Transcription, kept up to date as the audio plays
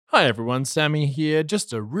Hi everyone, Sammy here.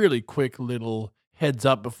 Just a really quick little heads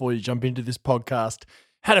up before you jump into this podcast.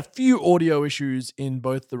 Had a few audio issues in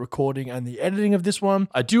both the recording and the editing of this one.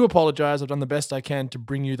 I do apologize. I've done the best I can to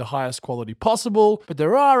bring you the highest quality possible, but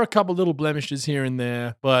there are a couple little blemishes here and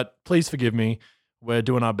there, but please forgive me. We're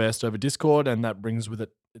doing our best over Discord, and that brings with it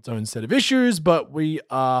its own set of issues, but we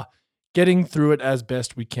are getting through it as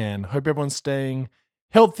best we can. Hope everyone's staying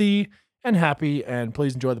healthy and happy, and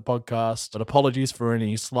please enjoy the podcast. But apologies for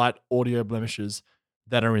any slight audio blemishes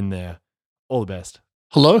that are in there. All the best.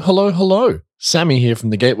 Hello. Sammy here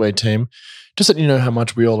from the Gateway team. Just letting you know how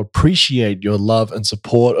much we all appreciate your love and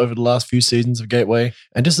support over the last few seasons of Gateway,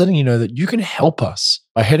 and just letting you know that you can help us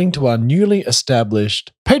by heading to our newly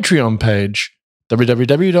established Patreon page,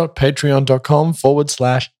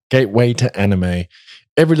 www.patreon.com/gateway to anime.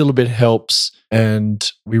 Every little bit helps,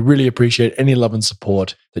 and we really appreciate any love and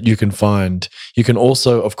support that you can find. You can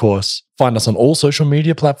also, of course, find us on all social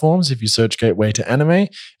media platforms if you search Gateway to Anime.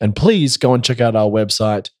 And please go and check out our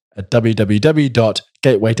website at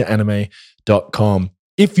www.gatewaytoanime.com.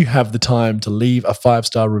 If you have the time to leave a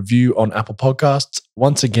 5-star review on Apple Podcasts,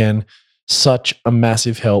 once again, such a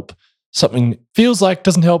massive help. Something feels like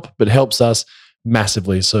doesn't help, but helps us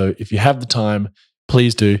massively. So if you have the time,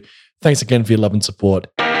 please do. Thanks again for your love and support.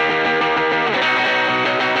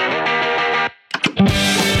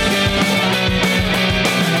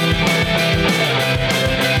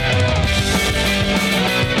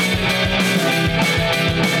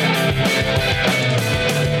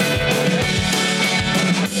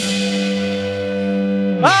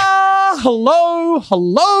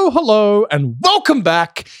 Hello, and welcome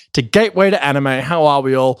back to Gateway to Anime. How are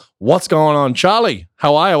we all? What's going on? Charlie,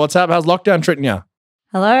 how are you? What's up? How's lockdown treating you?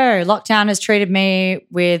 Hello. Lockdown has treated me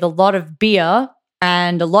with a lot of beer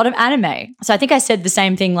and a lot of anime. So I think I said the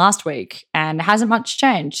same thing last week and it hasn't much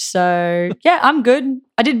changed. So yeah, I'm good.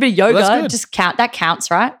 I did a bit of yoga. Well, just that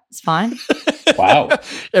counts, right? It's fine. Wow.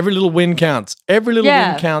 Every little win counts. Every little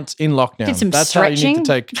win counts in lockdown. Did some that's stretching. How you need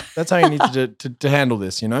to take. That's how you need to handle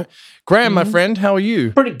this, you know? Graham, my friend, how are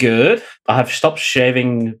you? Pretty good. I have stopped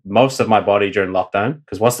shaving most of my body during lockdown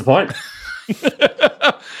because what's the point?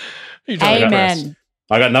 Amen.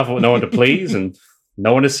 I got no one to please and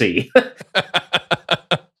no one to see.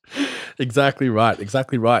 Exactly right.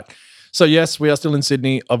 So yes, we are still in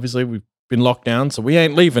Sydney. Obviously, we've been locked down, so we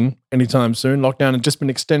ain't leaving anytime soon. Lockdown had just been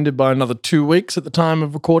extended by another 2 weeks at the time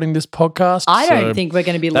of recording this podcast. I don't think we're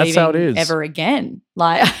going to be leaving ever again.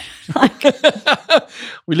 Like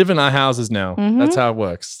we live in our houses now. Mm-hmm. That's how it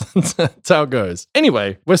works. That's how it goes.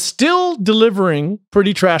 Anyway, we're still delivering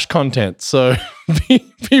pretty trash content, so be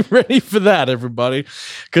ready for that, everybody.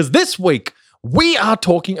 Because this week, we are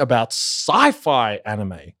talking about sci-fi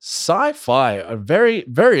anime. Sci-fi, a very,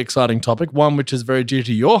 very exciting topic, one which is very dear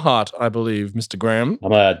to your heart, I believe, Mr. Graham.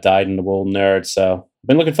 I'm a dyed-in-the-wool nerd, so I've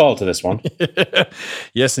been looking forward to this one.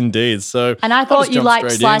 Yes, indeed. So, and I thought you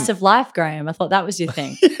liked slice of life, Graham. I thought that was your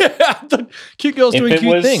thing. Yeah, cute girls doing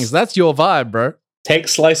cute things. That's your vibe, bro. Take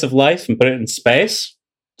slice of life and put it in space.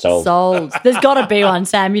 Sold. There's got to be one,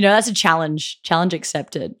 Sam. You know, that's a challenge. Challenge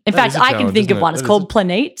accepted. In fact, I can think of one. It's called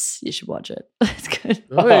Planetes. You should watch it. It's good.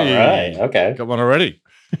 All right. Okay. Got one already.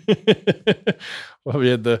 Well, we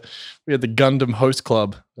had the Gundam Host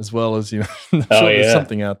Club as well as, you know, there's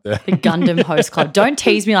something out there. The Gundam Host Club. Don't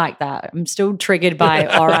tease me like that. I'm still triggered by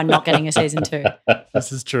Aura not getting a season 2.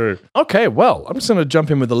 This is true. Okay, well, I'm just going to jump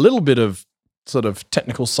in with a little bit of sort of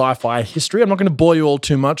technical sci-fi history. I'm not going to bore you all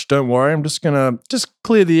too much. Don't worry. I'm just going to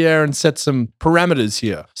clear the air and set some parameters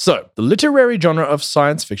here. So the literary genre of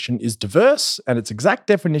science fiction is diverse, and its exact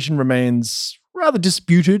definition remains rather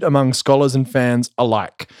disputed among scholars and fans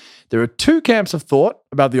alike. There are 2 camps of thought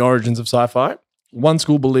about the origins of sci-fi. One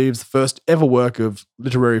school believes the first ever work of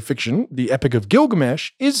literary fiction, the Epic of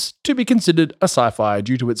Gilgamesh, is to be considered a sci-fi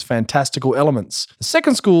due to its fantastical elements. The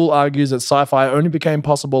second school argues that sci-fi only became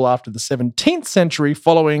possible after the 17th century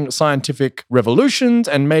following scientific revolutions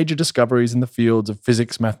and major discoveries in the fields of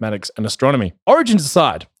physics, mathematics, and astronomy. Origins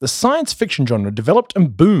aside, the science fiction genre developed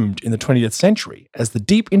and boomed in the 20th century as the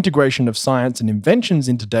deep integration of science and inventions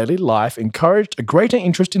into daily life encouraged a greater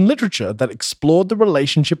interest in literature that explored the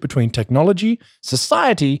relationship between technology,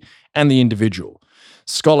 society, and the individual.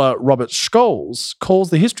 Scholar Robert Scholes calls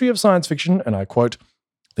the history of science fiction, and I quote,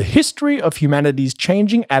 "the history of humanity's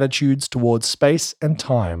changing attitudes towards space and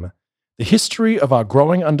time, the history of our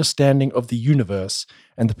growing understanding of the universe,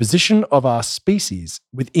 and the position of our species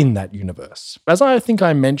within that universe." As I think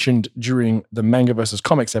I mentioned during the Manga vs.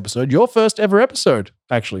 Comics episode, your first ever episode,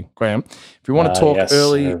 actually, Graham, if you want to talk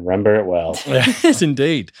early... I remember it well. Yes,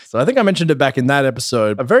 indeed. So I think I mentioned it back in that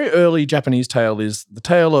episode. A very early Japanese tale is the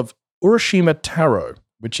tale of Urashima Taro,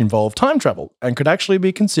 which involve time travel and could actually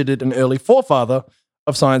be considered an early forefather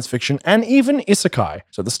of science fiction and even isekai.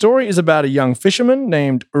 So the story is about a young fisherman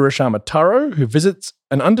named Urashima Taro who visits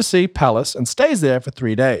an undersea palace and stays there for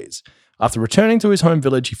 3 days. After returning to his home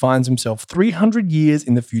village, he finds himself 300 years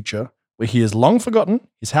in the future, where he is long forgotten,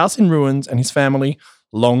 his house in ruins, and his family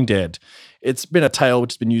long dead. It's been a tale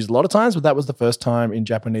which has been used a lot of times, but that was the first time in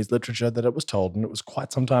Japanese literature that it was told, and it was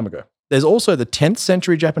quite some time ago. There's also the 10th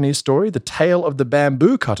century Japanese story, The Tale of the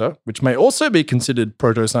Bamboo Cutter, which may also be considered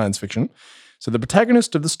proto-science fiction. So the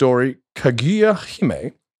protagonist of the story, Kaguya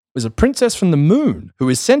Hime, is a princess from the moon who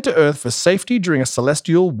is sent to Earth for safety during a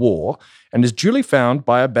celestial war and is duly found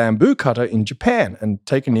by a bamboo cutter in Japan and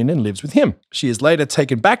taken in and lives with him. She is later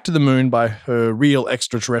taken back to the moon by her real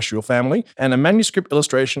extraterrestrial family, and a manuscript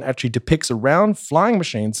illustration actually depicts a round flying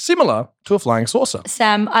machine similar to a flying saucer.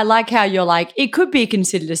 Sam, I like how you're like, it could be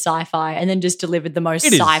considered a sci-fi, and then just delivered the most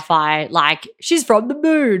sci-fi, like, she's from the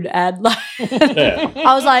moon. And like, Yeah.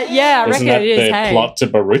 I was like, yeah, I Isn't reckon that it is. the Hey, plot to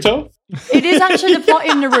Boruto? it is actually the plot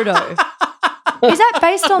in Naruto. Is that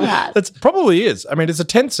based on that? It probably is. I mean, it's a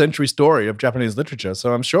 10th century story of Japanese literature,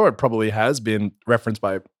 so I'm sure it probably has been referenced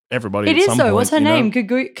by everybody It at is some though. point, What's her you know? name?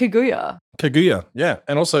 Kaguya. Kaguya, yeah.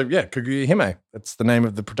 And also, yeah, Kaguya Hime. That's the name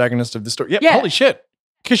of the protagonist of the story. Yep, Yeah. holy shit.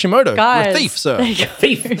 Kishimoto, Guys. you're a thief, sir.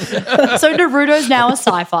 Thief. So Naruto's now a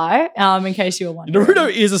sci-fi, in case you were wondering.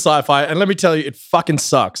 Naruto is a sci-fi, and let me tell you, it fucking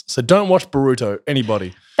sucks. So don't watch Boruto,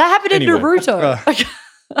 anybody. That happened Anyway, in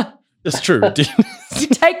Naruto. It's true. You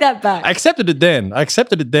take that back. I accepted it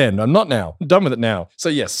then. I'm not now. I'm done with it now. So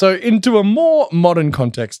yes, so into a more modern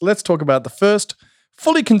context, let's talk about the first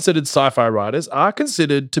fully considered sci-fi writers are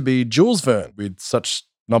considered to be Jules Verne, with such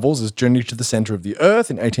novels as Journey to the Center of the Earth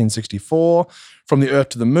in 1864, From the Earth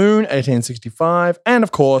to the Moon, 1865, and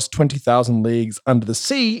of course, 20,000 Leagues Under the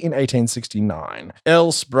Sea in 1869.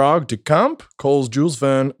 L. Sprague de Camp calls Jules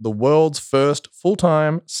Verne the world's first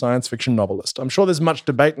full-time science fiction novelist. I'm sure there's much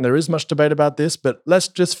debate, and there is much debate about this, but let's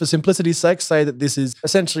just, for simplicity's sake, say that this is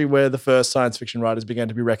essentially where the first science fiction writers began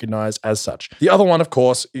to be recognized as such. The other one, of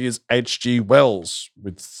course, is H.G. Wells,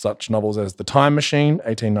 with such novels as The Time Machine,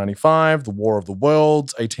 1895, The War of the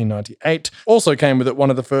Worlds, 1898. Also came with it one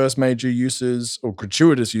of the first major uses or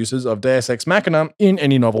gratuitous uses of Deus Ex Machina in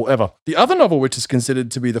any novel ever. The other novel which is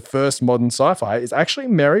considered to be the first modern sci-fi is actually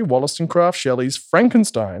Mary Wollstonecraft Shelley's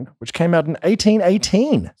Frankenstein, which came out in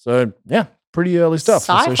 1818. So yeah, pretty early stuff.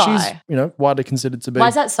 And so Sci-fi. she's, widely considered to be, Why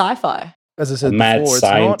is that sci-fi? as I said A mad before,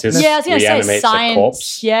 scientist. it's not. Yeah, I was going to say reanimates a science.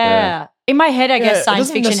 corpse. Yeah. Yeah. In my head, I Yeah, guess it science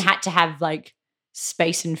doesn't fiction had to have like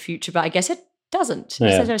space and future, but I guess it doesn't. It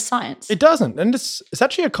Yeah. says there's science. It doesn't. And it's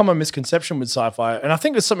actually a common misconception with sci-fi. And I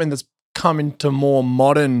think it's something that's come into more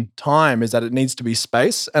modern time is that it needs to be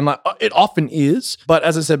space. And like it often is. But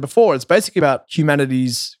as I said before, it's basically about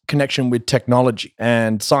humanity's connection with technology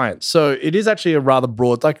and science. So it is actually a rather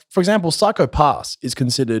broad, like for example, Psycho Pass is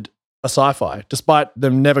considered a sci-fi, despite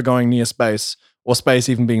them never going near space or space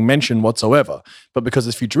even being mentioned whatsoever. But because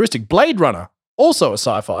it's futuristic, Blade Runner, also a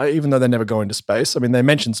sci-fi, even though they never go into space. I mean, they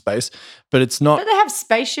mention space, but it's not. Don't they have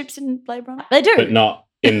spaceships in Blade Runner? They do. But not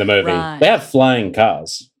in the movie. Right. They have flying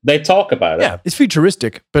cars. They talk about it. Yeah, it's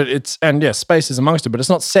futuristic, but yes, space is amongst it, but it's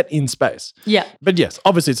not set in space. Yeah. But yes,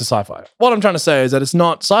 obviously it's a sci-fi. What I'm trying to say is that it's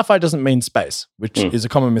not, sci-fi doesn't mean space, which is a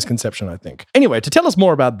common misconception, I think. Anyway, to tell us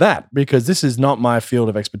more about that, because this is not my field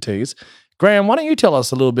of expertise, Graham, why don't you tell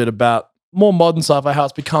us a little bit about more modern sci-fi, how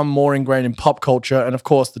it's become more ingrained in pop culture, and of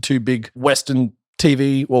course the two big Western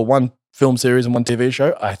TV, well, one film series and one TV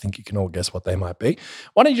show. I think you can all guess what they might be.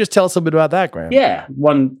 Why don't you just tell us a bit about that, Graham? Yeah.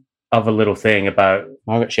 One other little thing about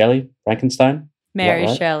Margaret Shelley, Frankenstein. Mary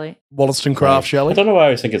Right. Shelley. Wollstonecraft I Shelley. don't know why I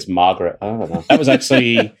always think it's Margaret. I don't know. That was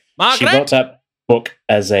actually, she Margaret? wrote that book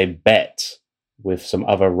as a bet with some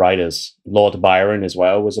other writers. Lord Byron as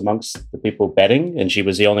well was amongst the people betting, and she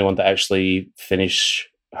was the only one to actually finish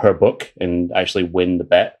her book and actually win the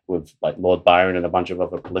bet with like Lord Byron and a bunch of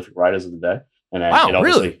other prolific writers of the day. And then Wow, it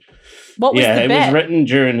obviously, really? What was yeah, the it bet? was written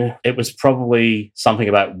during, it was probably something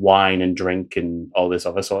about wine and drink and all this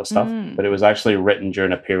other sort of stuff, but it was actually written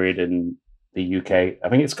during a period in the UK. I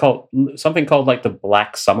think it's called something called like the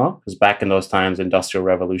Black Summer, because back in those times, Industrial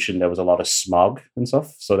Revolution, there was a lot of smog and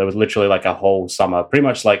stuff. So there was literally like a whole summer, pretty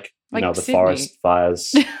much like Like the Sydney. forest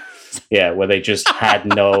fires. Yeah, where they just had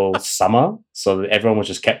no summer. So everyone was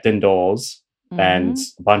just kept indoors. And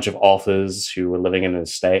a bunch of authors who were living in an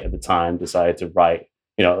estate at the time decided to write,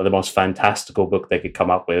 the most fantastical book they could come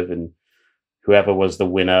up with. And whoever was the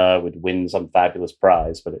winner would win some fabulous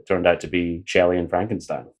prize. But it turned out to be Shelley and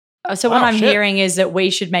Frankenstein. So what Wow, I'm shit. hearing is that we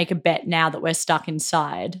should make a bet now that we're stuck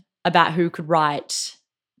inside about who could write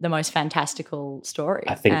the most fantastical story.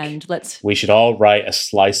 I think and let's we should all write a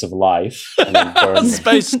slice of life and then burn it.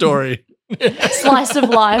 Space Story. slice of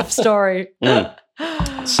life story.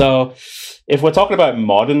 So if we're talking about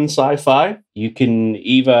modern sci-fi, you can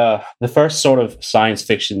either, the first sort of science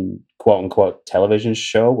fiction quote unquote television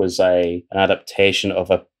show was an adaptation of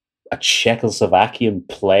a Czechoslovakian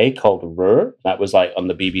play called Ruhr. That was like on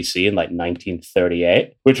the BBC in like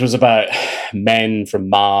 1938, which was about men from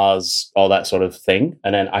Mars, all that sort of thing.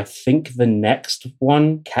 And then I think the next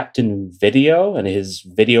one, Captain Video and his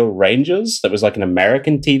Video Rangers, that was like an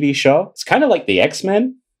American TV show. It's kind of like the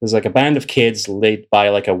X-Men. There's like a band of kids led by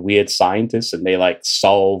like a weird scientist, and they like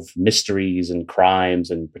solve mysteries and crimes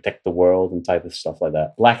and protect the world and type of stuff like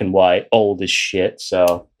that. Black and white, old as shit,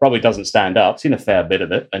 so probably doesn't stand up. Seen a fair bit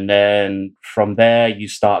of it. And then from there, you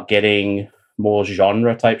start getting more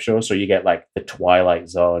genre type shows. So you get like The Twilight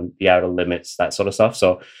Zone, The Outer Limits, that sort of stuff.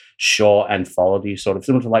 So short anthology, sort of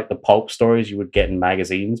similar to like the pulp stories you would get in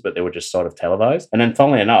magazines, but they were just sort of televised. And then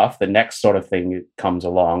funnily enough, the next sort of thing that comes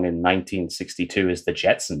along in 1962 is The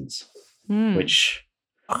Jetsons, which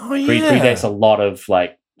predates a lot of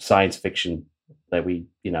like science fiction that we,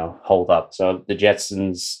 hold up. So The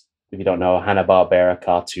Jetsons, if you don't know, a Hanna-Barbera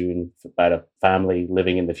cartoon about a family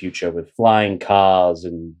living in the future with flying cars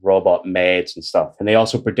and robot maids and stuff. And they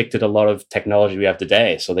also predicted a lot of technology we have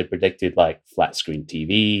today. So they predicted like flat screen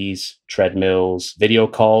TVs, treadmills, video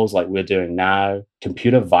calls like we're doing now,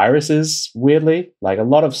 computer viruses, weirdly, like a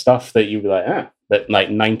lot of stuff that you'd be like, that like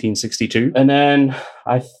 1962. And then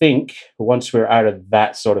I think once we're out of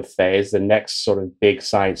that sort of phase, the next sort of big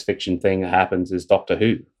science fiction thing that happens is Doctor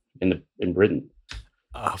Who in Britain.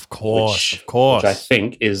 Of course. Which I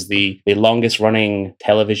think is the longest running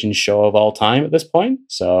television show of all time at this point.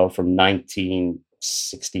 So from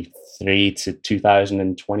 1963 to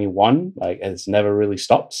 2021, like it's never really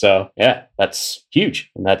stopped. So yeah, that's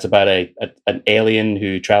huge. And that's about an alien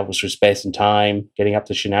who travels through space and time, getting up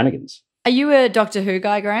to shenanigans. Are you a Doctor Who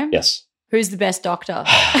guy, Graham? Yes. Who's the best Doctor?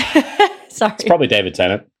 Sorry. It's probably David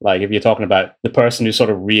Tennant. Like if you're talking about the person who sort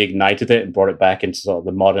of reignited it and brought it back into sort of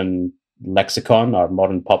the modern lexicon or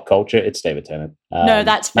modern pop culture, it's David Tennant. No,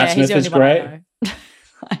 that's fair. Matt Smith He's the only is great. one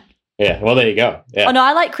I know. Yeah, well, there you go. Yeah. Oh no,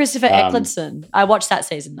 I like Christopher Eccleston. I watched that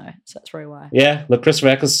season though, so that's probably why. Yeah, look, Christopher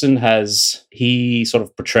Eccleston he sort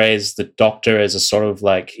of portrays the Doctor as a sort of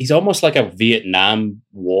like, he's almost like a Vietnam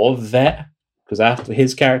War vet, because after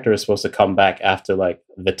his character is supposed to come back after like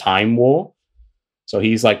the Time War. So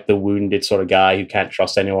he's like the wounded sort of guy who can't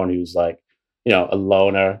trust anyone, who's like, a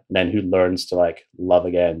loner, and then who learns to like love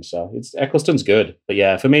again. So Eccleston's good. But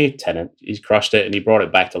yeah, for me, Tennant, he's crushed it and he brought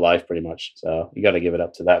it back to life pretty much. So you got to give it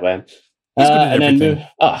up to that man. He's good at everything.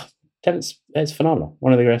 Tennant's it's phenomenal.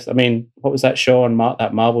 One of the greatest. I mean, what was that show on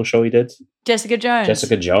that Marvel show he did? Jessica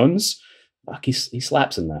Jones. Fuck, he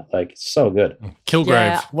slaps in that. Like, it's so good. Kilgrave.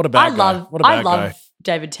 Yeah. What a bad guy. What a bad guy. I love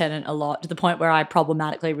David Tennant a lot, to the point where I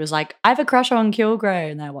problematically was like, I have a crush on Kilgrave,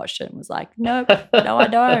 and then I watched it and was like, nope, no, I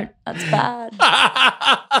don't. That's bad.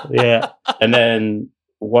 Yeah. And then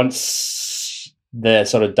once the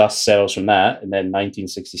sort of dust settles from that, and then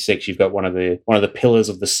 1966, you've got one of the pillars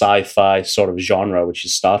of the sci-fi sort of genre, which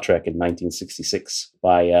is Star Trek in 1966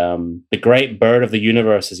 by the great bird of the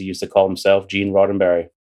universe, as he used to call himself, Gene Roddenberry.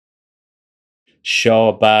 Show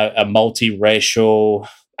about a multiracial,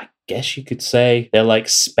 I guess you could say, they're like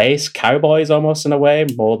space cowboys almost in a way,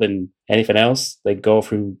 more than anything else. They go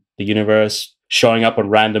through the universe, showing up on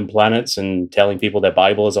random planets and telling people their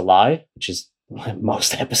Bible is a lie, which is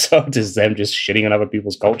most episodes is them just shitting on other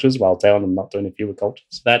people's cultures while telling them not to interfere with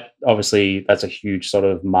cultures. That's a huge sort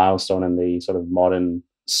of milestone in the sort of modern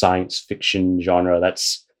science fiction genre. That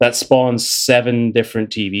spawns 7 different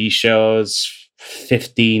TV shows,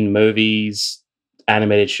 15 movies,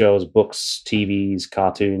 animated shows, books, TVs,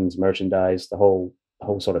 cartoons, merchandise, the whole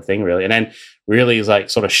sort of thing, really. And then really is like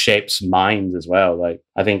sort of shapes minds as well. Like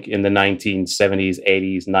I think in the 1970s,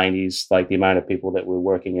 80s, 90s, like the amount of people that were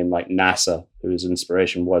working in like NASA, whose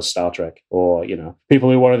inspiration was Star Trek, or, people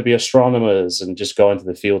who wanted to be astronomers and just go into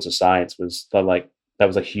the fields of science, that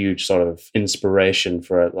was a huge sort of inspiration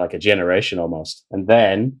for like a generation almost. And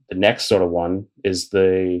then the next sort of one is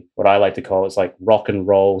what I like to call, it's like rock and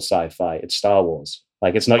roll sci-fi. It's Star Wars.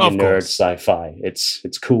 Like it's not your nerd sci-fi.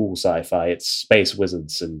 It's cool sci-fi. It's space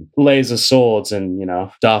wizards and laser swords and,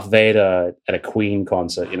 Darth Vader at a Queen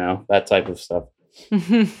concert, that type of stuff.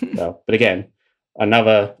 So, but again,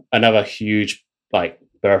 another huge, like,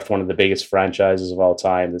 birthed one of the biggest franchises of all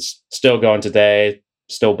time that's still going today.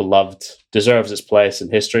 still beloved, deserves its place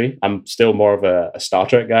in history. I'm still more of a Star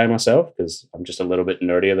Trek guy myself because I'm just a little bit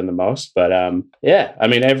nerdier than the most. But yeah, I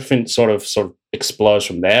mean, everything sort of explodes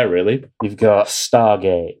from there, really. You've got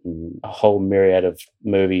Stargate and a whole myriad of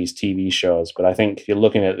movies, TV shows. But I think if you're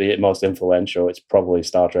looking at the most influential, it's probably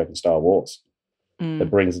Star Trek and Star Wars.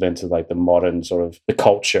 That brings it into like the modern sort of the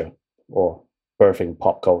culture or birthing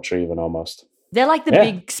pop culture even almost. They're like the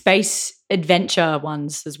big space adventure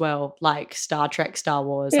ones as well, like Star Trek, Star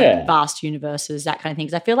Wars, like vast universes, that kind of thing.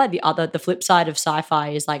 'Cause I feel like the flip side of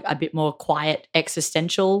sci-fi is like a bit more quiet,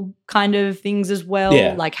 existential kind of things as well.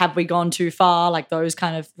 Yeah. Like, have we gone too far? Like those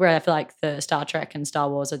kind of, where I feel like the Star Trek and Star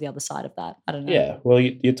Wars are the other side of that. I don't know. Yeah, well,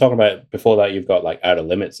 you're talking about before that, you've got like Outer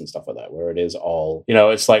Limits and stuff like that, where it is all,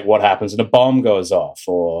 it's like what happens when a bomb goes off,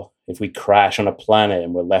 or if we crash on a planet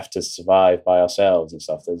and we're left to survive by ourselves and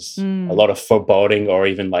stuff. There's a lot of foreboding or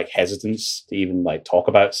even like hesitance to even like talk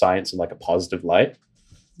about science in like a positive light.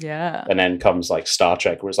 Yeah. And then comes like Star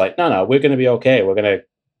Trek, where it's like, no, we're going to be okay. We're going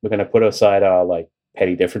to put aside our like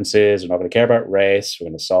petty differences. We're not going to care about race. We're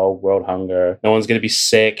going to solve world hunger. No one's going to be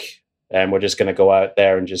sick. And we're just going to go out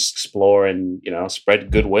there and just explore and,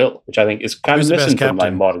 spread goodwill, which I think is kind of missing from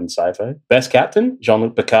like modern sci-fi. Best captain?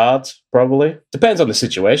 Jean-Luc Picard, probably. Depends on the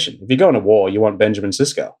situation. If you're going to war, you want Benjamin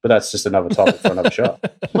Sisko, but that's just another topic for another show.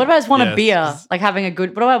 What about I just want a beer? Like having a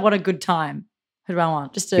good, what do I want a good time? Who do I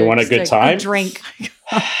want? You want a good time? Drink.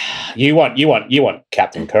 You want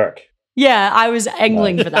Captain Kirk. Yeah, I was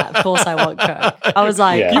angling for that. Of course I want Kirk. I was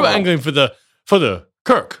like... You were angling for the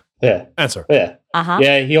Kirk answer. Yeah. Uh-huh.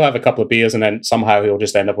 Yeah, he'll have a couple of beers and then somehow he'll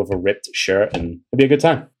just end up with a ripped shirt and it'll be a good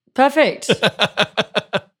time. Perfect.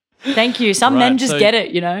 Thank you. Some men just get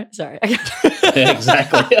it, Sorry. Yeah,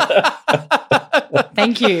 exactly.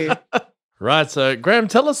 Thank you. Right, so Graham,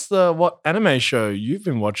 tell us what anime show you've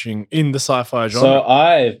been watching in the sci-fi genre. So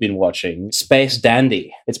I've been watching Space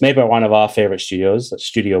Dandy. It's made by one of our favorite studios, that's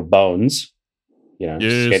Studio Bones.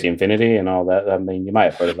 Skate the Infinity and all that. I mean, you might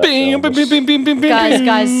have heard of that.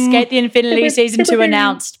 Guys, Skate the Infinity Season 2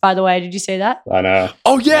 announced, by the way. Did you see that? I know.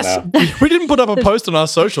 Oh, yes. We didn't put up a post on our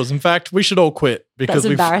socials. In fact, we should all quit. Because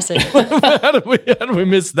that's embarrassing. How did we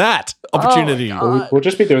miss that opportunity? We'll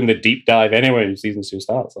just be doing the deep dive anyway when Season 2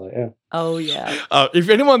 starts. Oh, yeah. If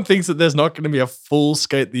anyone thinks that there's not going to be a full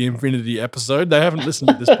Skate the Infinity episode, they haven't listened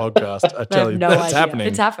to this podcast. I tell you, that's happening.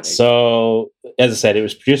 It's happening. So, as I said, it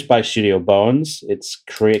was produced by Studio Bones. It's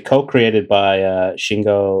co-created by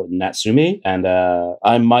Shingo Natsumi. And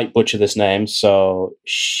I might butcher this name. So,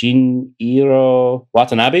 Shinichiro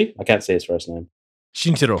Watanabe. I can't say his first name.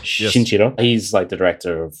 Shinichiro. Yes. Shinichiro. He's like the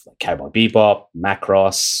director of Cowboy Bebop,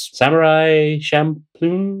 Macross, Samurai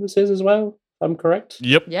Champloo is his as well, if I'm correct.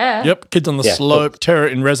 Yep. Yeah. Yep. Kids on the Slope, Terror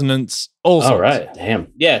in Resonance, all sorts. All right. Damn.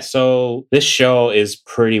 Yeah, so this show is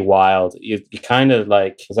pretty wild. You kind of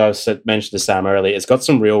like, as I mentioned to Sam earlier, it's got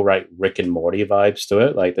some real like Rick and Morty vibes to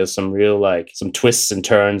it. Like there's some real like some twists and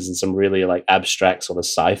turns and some really like abstract sort of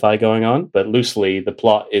sci-fi going on. But loosely, the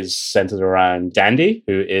plot is centered around Dandy,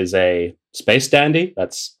 who is a space dandy.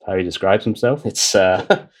 That's how he describes himself. It's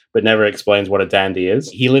but never explains what a dandy is.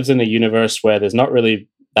 He lives in a universe where there's not really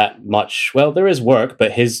that much. Well, there is work,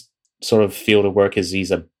 but his sort of field of work is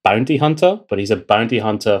he's a bounty hunter, but he's a bounty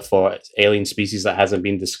hunter for alien species that hasn't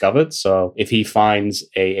been discovered. So if he finds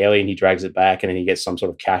a alien, he drags it back and then he gets some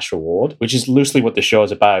sort of cash reward, which is loosely what the show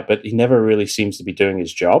is about, but he never really seems to be doing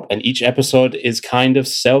his job. And each episode is kind of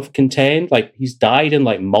self-contained. Like he's died in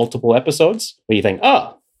like multiple episodes where you think,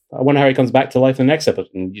 I wonder how he comes back to life in the next episode.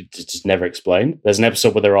 And it's just never explained. There's an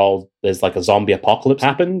episode where there's like a zombie apocalypse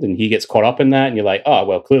happened and he gets caught up in that. And you're like,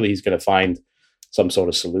 well, clearly he's going to find some sort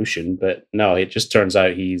of solution. But no, it just turns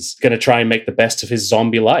out he's going to try and make the best of his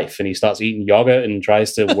zombie life. And he starts eating yogurt and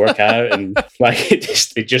tries to work out. And like, it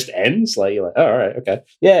just ends. Like, you're like, all right, okay.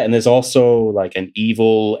 Yeah. And there's also like an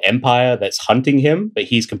evil empire that's hunting him, but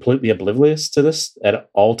he's completely oblivious to this at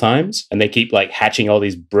all times. And they keep like hatching all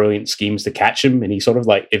these brilliant schemes to catch him. And he sort of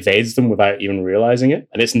like evades them without even realizing it.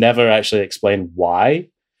 And it's never actually explained why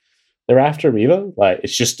they're after him either. Like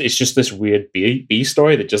it's just this weird B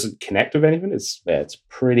story that doesn't connect with anything. It's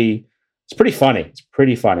pretty funny. It's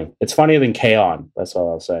pretty funny. It's funnier than K-On! That's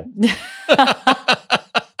all I'll say.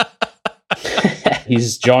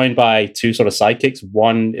 He's joined by two sort of sidekicks.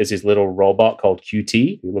 One is his little robot called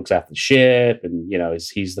QT, who looks after the ship, and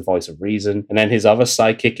he's the voice of reason. And then his other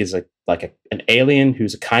sidekick is an alien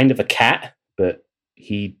who's a kind of a cat, but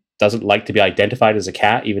he doesn't like to be identified as a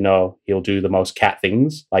cat, even though he'll do the most cat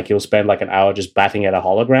things. Like he'll spend like an hour just batting at a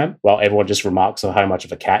hologram while everyone just remarks on how much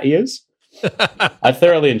of a cat he is. I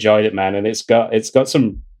thoroughly enjoyed it, man, and it's got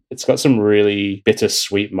some really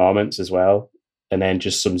bittersweet moments as well. and then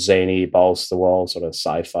just some zany balls to the wall sort of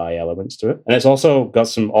sci-fi elements to it. And it's also got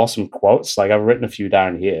some awesome quotes. Like I've written a few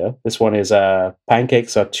down here. This one is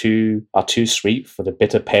pancakes are too sweet for the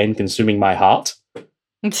bitter pain consuming my heart.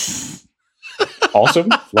 Awesome.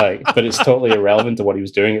 Like, but it's totally irrelevant to what he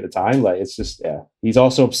was doing at the time. Like, it's just, yeah. He's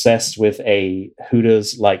also obsessed with a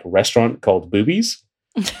Hooters like restaurant called Boobies,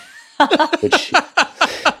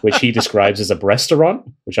 which he describes as a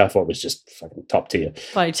restaurant, which I thought was just fucking top tier.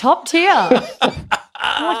 By top tier. Oh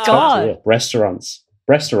my God. Tier. Restaurants.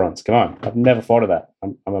 Come on. I've never thought of that.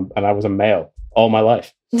 And I was a male all my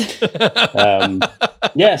life.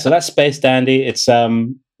 Yeah, so that's Space Dandy. It's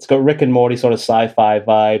got Rick and Morty sort of sci-fi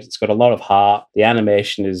vibes. It's got a lot of heart. The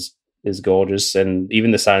animation is gorgeous, and even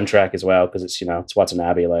the soundtrack as well, because it's, you know, it's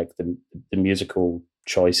Watanabe. Like the musical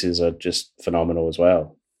choices are just phenomenal as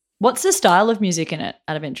well. What's the style of music in it,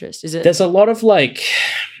 out of interest? Is it? There's a lot of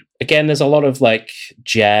there's a lot of like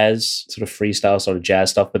jazz, sort of freestyle sort of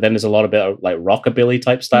jazz stuff, but then there's a lot of bit of like rockabilly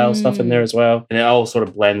type style stuff in there as well. And it all sort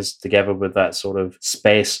of blends together with that sort of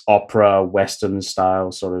space opera, Western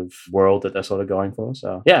style sort of world that they're sort of going for.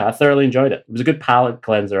 So yeah, I thoroughly enjoyed it. It was a good palate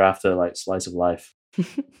cleanser after like Slice of Life.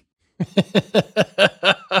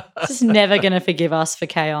 Just never going to forgive us for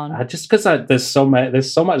K-On! Just because there's so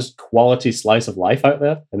much quality Slice of Life out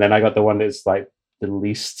there, and then I got the one that's like the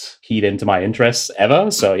least keyed into my interests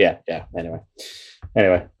ever. So yeah.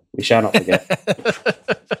 Anyway, we shall not forget.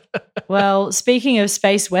 Well, speaking of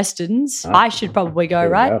space westerns, I should probably go,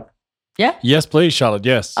 right? Go. Yeah? Yes, please, Charlotte.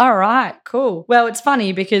 Yes. All right, cool. Well, it's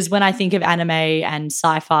funny because when I think of anime and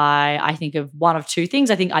sci-fi, I think of one of two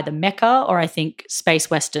things. I think either mecha or I think space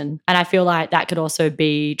western. And I feel like that could also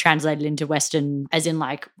be translated into western, as in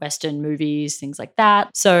like western movies, things like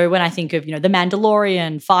that. So when I think of, you know, The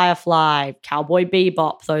Mandalorian, Firefly, Cowboy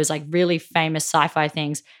Bebop, those like really famous sci-fi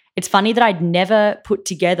things, it's funny that I'd never put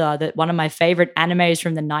together that one of my favorite animes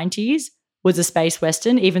from the 90s was a space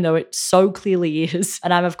western, even though it so clearly is.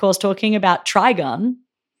 And I'm, of course, talking about Trigun,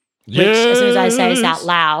 which as soon as I say this out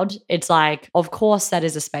loud, it's like, of course, that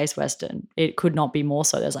is a space western. It could not be more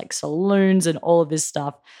so. There's like saloons and all of this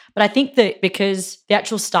stuff. But I think that because the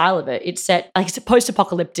actual style of it, it's set, like it's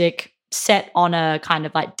post-apocalyptic, set on a kind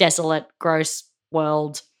of like desolate, gross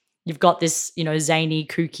world. You've got this, you know, zany,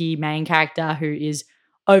 kooky main character who is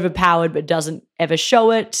overpowered but doesn't ever show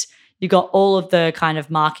it. You got all of the kind of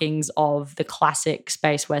markings of the classic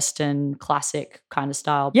space western, classic kind of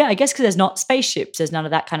style. Yeah, I guess because there's not spaceships, there's none of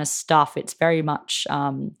that kind of stuff. It's very much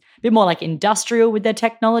a bit more like industrial with their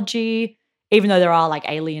technology, even though there are like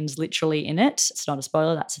aliens literally in it. It's not a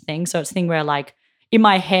spoiler, that's the thing. So it's a thing where like in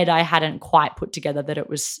my head, I hadn't quite put together that it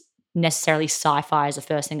was necessarily sci-fi as the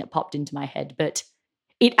first thing that popped into my head, but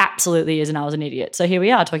it absolutely is, and I was an idiot. So here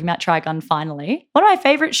we are talking about Trigun finally. One of my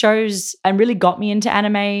favorite shows and really got me into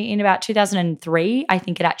anime in about 2003. I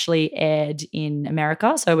think it actually aired in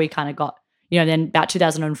America. So we kind of got, you know, then about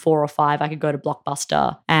 2004 or 5, I could go to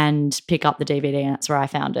Blockbuster and pick up the DVD, and that's where I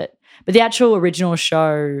found it. But the actual original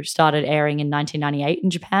show started airing in 1998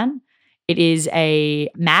 in Japan. It is a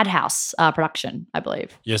Madhouse production, I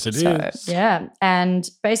believe. Yes, it is. Yeah, and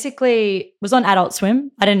basically was on Adult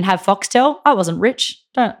Swim. I didn't have Foxtel. I wasn't rich.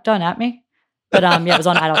 Don't at me. But yeah, it was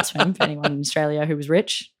on Adult Swim for anyone in Australia who was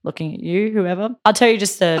rich, looking at you, whoever. I'll tell you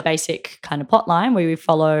just the basic kind of plot line where we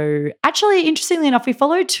follow, actually, interestingly enough, we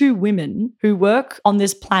follow 2 women who work on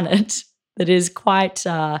this planet that is quite,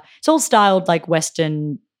 it's all styled like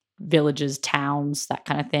Western villages, towns, that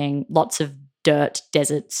kind of thing. Lots of dirt,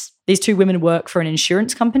 deserts. These 2 women work for an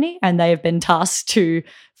insurance company, and they have been tasked to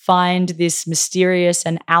find this mysterious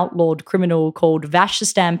and outlawed criminal called Vash the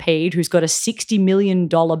Stampede, who's got a $60 million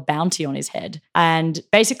bounty on his head. And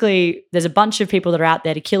basically, there's a bunch of people that are out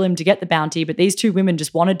there to kill him to get the bounty, but these 2 women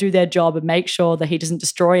just want to do their job and make sure that he doesn't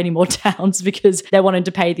destroy any more towns because they're wanting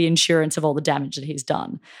to pay the insurance of all the damage that he's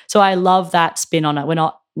done. So I love that spin on it. We're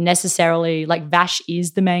not necessarily, like Vash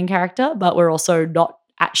is the main character, but we're also not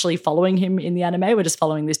actually following him in the anime. We're just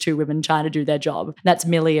following these 2 women trying to do their job. That's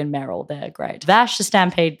Millie and Meryl. They're great. Vash the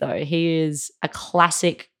Stampede, though, he is a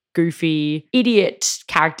classic goofy idiot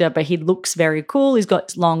character, but he looks very cool. He's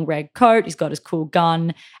got his long red coat. He's got his cool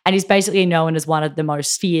gun. And he's basically known as one of the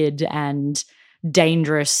most feared and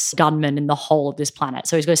dangerous gunmen in the whole of this planet.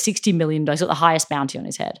 So he's got $60 million. He's got the highest bounty on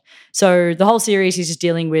his head. So the whole series, he's just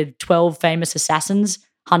dealing with 12 famous assassins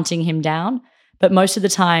hunting him down. But most of the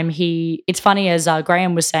time it's funny, as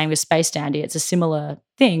Graham was saying with Space Dandy, it's a similar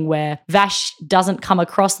thing where Vash doesn't come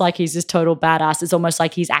across like he's this total badass. It's almost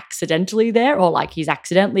like he's accidentally there, or like he's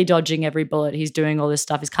accidentally dodging every bullet. He's doing all this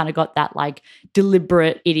stuff. He's kind of got that like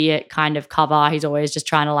deliberate idiot kind of cover. He's always just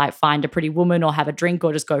trying to like find a pretty woman or have a drink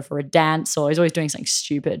or just go for a dance, or he's always doing something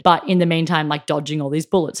stupid. But in the meantime, like dodging all these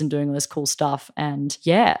bullets and doing all this cool stuff. And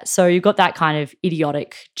yeah, so you've got that kind of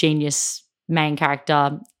idiotic genius main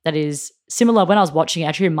character that is similar. When I was watching it,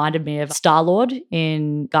 actually reminded me of Star-Lord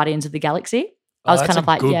in Guardians of the Galaxy. I was kind of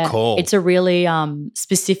like, yeah, call. It's a really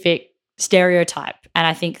specific stereotype. And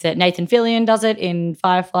I think that Nathan Fillion does it in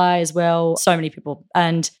Firefly as well. So many people.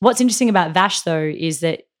 And what's interesting about Vash, though, is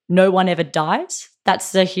that no one ever dies.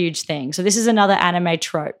 That's the huge thing. So this is another anime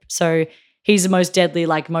trope. So he's the most deadly,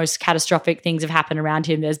 like most catastrophic things have happened around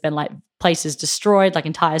him. There's been like places destroyed, like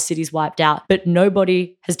entire cities wiped out, but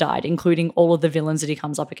nobody has died, including all of the villains that he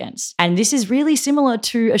comes up against. And this is really similar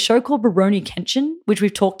to a show called Rurouni Kenshin, which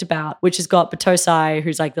we've talked about, which has got Batosai,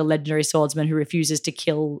 who's like the legendary swordsman who refuses to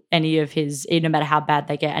kill any of his, no matter how bad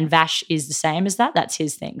they get. And Vash is the same as that. That's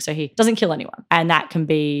his thing. So he doesn't kill anyone. And that can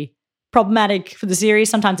be problematic for the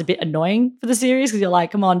series, sometimes a bit annoying for the series, because you're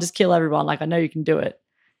like, come on, just kill everyone. Like, I know you can do it.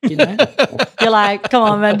 You know, you're like, come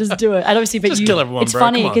on, man, just do it. And obviously, but just kill everyone, it's bro.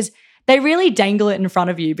 Funny because they really dangle it in front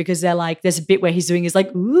of you, because they're like, there's a bit where he's doing is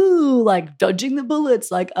like, ooh, like dodging the bullets,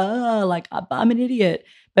 like, like I'm an idiot.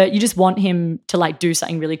 But you just want him to like do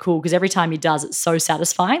something really cool, because every time he does, it's so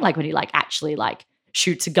satisfying. Like when he like actually like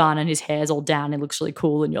shoots a gun and his hair's all down, it looks really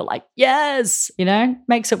cool, and you're like, yes, you know,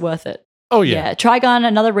 makes it worth it. Oh, yeah. Trigun,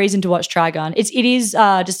 another reason to watch Trigun. It is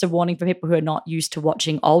just a warning for people who are not used to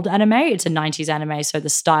watching old anime. It's a 90s anime, so the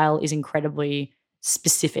style is incredibly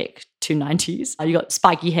specific to 90s. You got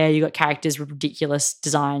spiky hair, you got characters with ridiculous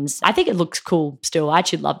designs. I think it looks cool still. I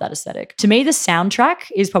actually love that aesthetic. To me, the soundtrack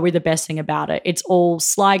is probably the best thing about it. It's all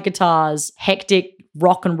slide guitars, hectic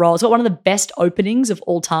rock and roll. It's got one of the best openings of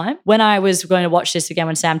all time. When I was going to watch this again,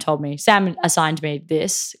 when Sam assigned me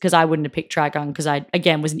this, because I wouldn't have picked Trigun, because I,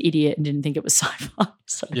 again, was an idiot and didn't think it was sci-fi.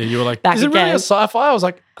 So yeah, you were like, is it really a sci-fi? I was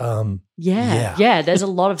like, yeah, there's a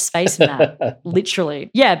lot of space in that, literally.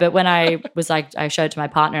 Yeah, but when I was like, I showed it to my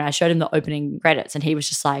partner, and I showed him the opening credits, and he was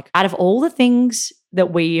just like, out of all the things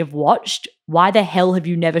that we have watched, why the hell have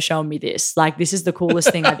you never shown me this? Like, this is the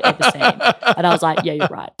coolest thing I've ever seen. And I was like, yeah, you're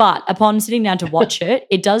right. But upon sitting down to watch it,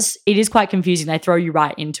 it is quite confusing. They throw you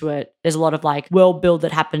right into it. There's a lot of like world build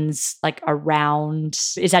that happens like around.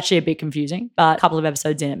 It's actually a bit confusing, but a couple of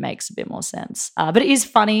episodes in, it makes a bit more sense. But it is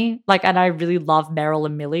funny. Like, and I really love Meryl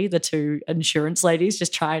and Millie, the two insurance ladies,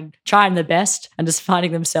 just trying their best and just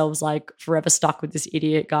finding themselves like forever stuck with this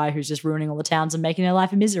idiot guy who's just ruining all the towns and making their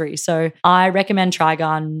life a misery. So I recommend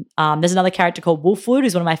Trigun. There's another character called Wolfwood,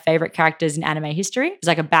 who's one of my favorite characters in anime history. He's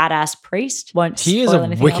like a badass priest. He is a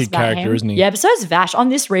wicked character, isn't he? Yeah, but so is Vash. On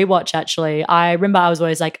this rewatch, actually, I remember I was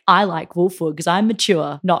always like, I like Wolfwood because I'm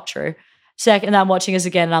mature. Not true. And I'm watching this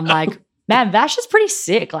again and I'm like, man, Vash is pretty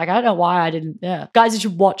sick. Like, I don't know why I didn't. Yeah. Guys, you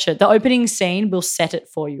should watch it. The opening scene will set it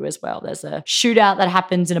for you as well. There's a shootout that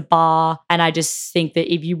happens in a bar. And I just think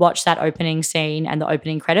that if you watch that opening scene and the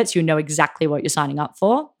opening credits, you know exactly what you're signing up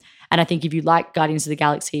for. And I think if you like Guardians of the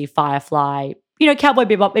Galaxy, Firefly, you know, Cowboy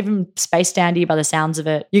Bebop, even Space Dandy by the sounds of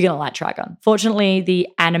it, you're going to like Trigun. Fortunately, the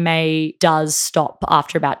anime does stop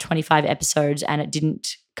after about 25 episodes and it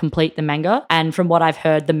didn't complete the manga. And from what I've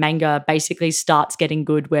heard, the manga basically starts getting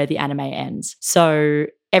good where the anime ends. So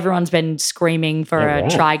everyone's been screaming for a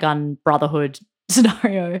Trigun Brotherhood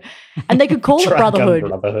scenario. And they could call it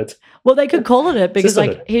Brotherhood. Well, they could call it because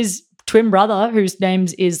like his twin brother, whose name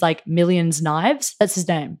is like Millions Knives, that's his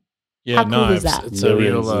name. Yeah, how cool knives. is that? It's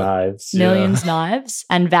Millions Knives. Millions Knives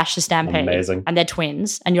and Vash the Stampede. Amazing. And they're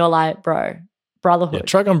twins. And you're like, bro,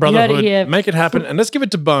 Brotherhood. Yeah, Trigun Brotherhood, make it happen. And let's give it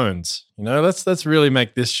to Bones. You know, let's really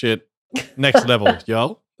make this shit next level,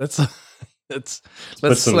 y'all. Let's slam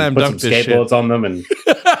dunk this shit. Put some skateboards on them and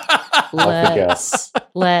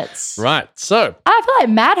let's. Right. So I feel like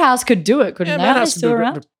Madhouse could do it, couldn't they? Madhouse still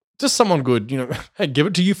around? Just someone good, you know. Hey, give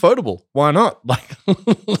it to Ufotable. Why not? Like,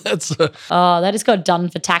 let's. Oh, that just got done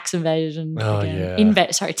for Tax Invasion. Oh again.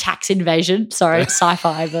 Tax Invasion. Sorry,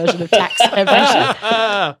 sci-fi version of Tax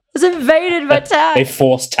Invasion. It's invaded by tax. They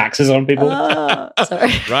force taxes on people.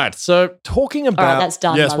 Sorry. Right. So talking about that's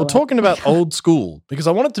done. Yes, we're talking about old school because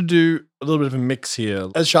I wanted to do a little bit of a mix here.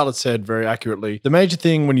 As Charlotte said very accurately, the major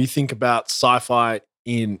thing when you think about sci-fi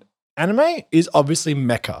in anime is obviously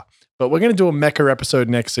mecha. But we're going to do a mecha episode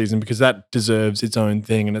next season because that deserves its own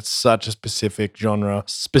thing. And it's such a specific genre,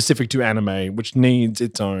 specific to anime, which needs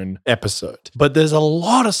its own episode. But there's a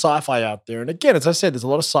lot of sci-fi out there. And again, as I said, there's a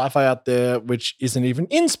lot of sci-fi out there which isn't even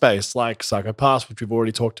in space, like Psycho Pass, which we've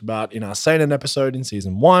already talked about in our Seinen episode in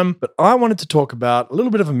season 1. But I wanted to talk about a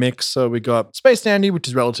little bit of a mix. So we got Space Dandy, which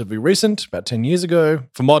is relatively recent, about 10 years ago.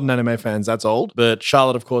 For modern anime fans, that's old. But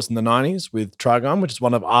Charlotte, of course, in the 90s with Trigun, which is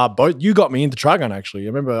one of our both. You got me into Trigun, actually. I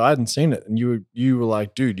remember I hadn't seen it. And you were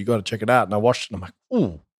like, dude, you got to check it out. And I watched it and I'm like,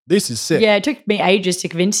 ooh, this is sick. Yeah, it took me ages to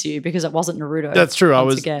convince you because it wasn't Naruto. That's true.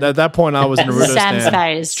 At that point, I was Naruto Sam's stan.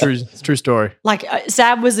 face. True story. Like,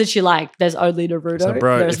 Sam was literally like, there's only Naruto. So,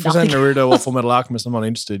 bro, There's if it's not nothing Naruto or Full Metal Alchemist, I'm not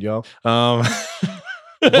interested, y'all. Where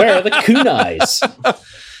are the kunais?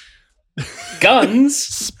 Guns?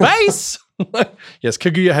 Space? Yes,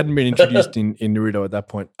 Kaguya hadn't been introduced in Naruto at that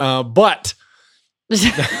point. But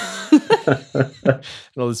and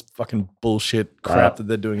all this fucking bullshit crap that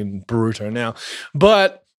they're doing in Boruto now.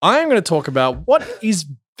 But I'm going to talk about what is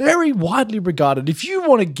very widely regarded. If you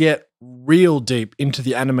want to get real deep into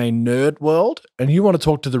the anime nerd world and you want to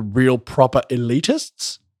talk to the real proper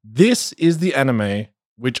elitists, this is the anime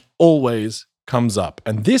which always comes up.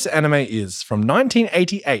 And this anime is from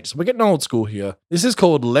 1988. So we're getting old school here. This is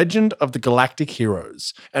called Legend of the Galactic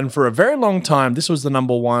Heroes. And for a very long time, this was the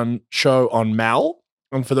 #1 show on MAL.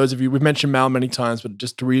 And for those of you, we've mentioned MAL many times, but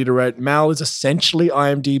just to reiterate, MAL is essentially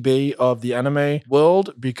IMDb of the anime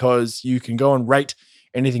world because you can go and rate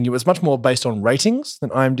anything. It was much more based on ratings than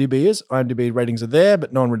IMDb is. IMDb ratings are there,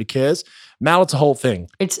 but no one really cares. MAL, it's a whole thing.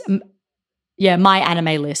 It's, yeah, my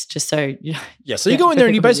anime list, just so you know. Yeah, so you go in there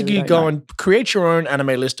and you basically really go and create your own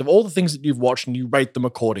anime list of all the things that you've watched and you rate them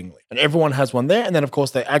accordingly. And everyone has one there. And then, of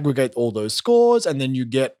course, they aggregate all those scores and then you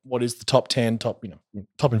get what is the top 10, top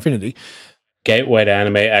infinity. Gateway to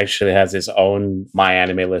Anime actually has its own My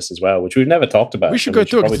Anime list as well, which we've never talked about. We should go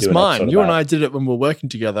through it because it's mine. You and I I did it when we were working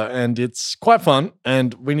together, and it's quite fun.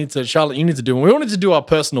 And we need to, Charlotte, you need to do one. We wanted to do our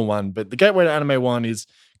personal one, but the Gateway to Anime one is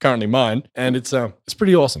currently mine, and it's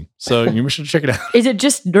pretty awesome. So you should check it out. Is it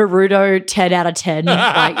just Naruto 10 out of 10?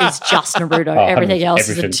 Like, it's just Naruto. Everything else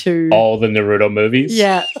is a 2. All the Naruto movies?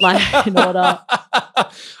 Yeah, like, in order.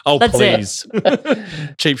 Oh, That's please.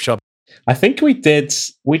 Cheap shop. I think we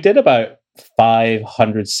did about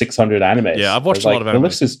 500, 600 animes. Yeah, I've watched a lot of anime.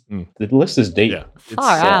 The list is deep. Yeah,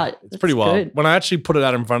 Far out. It's pretty wild. Good. When I actually put it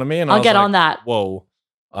out in front of me, and I'll get on that. Whoa,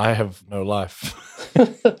 I have no life. I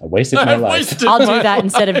wasted my life. I'll do that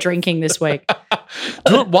instead of drinking this week.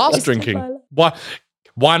 Do it whilst drinking.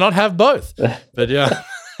 Why not have both? But yeah.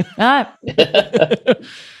 All right.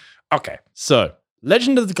 Okay, so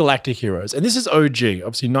Legend of the Galactic Heroes, and this is OG,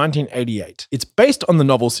 obviously 1988. It's based on the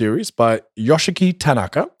novel series by Yoshiki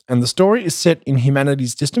Tanaka, and the story is set in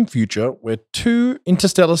humanity's distant future where 2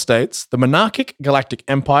 interstellar states, the Monarchic Galactic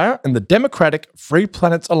Empire and the Democratic Free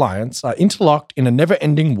Planets Alliance, are interlocked in a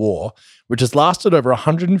never-ending war which has lasted over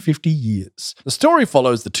 150 years. The story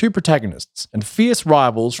follows the 2 protagonists and fierce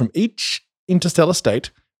rivals from each interstellar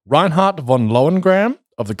state, Reinhardt von Lohengram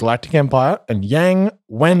of the Galactic Empire and Yang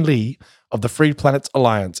Wenli of the Free Planets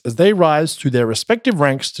Alliance, as they rise through their respective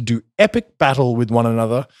ranks to do epic battle with one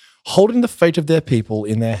another, holding the fate of their people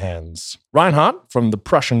in their hands. Reinhardt, from the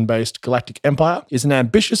Prussian-based Galactic Empire, is an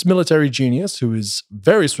ambitious military genius who is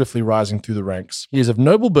very swiftly rising through the ranks. He is of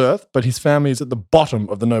noble birth, but his family is at the bottom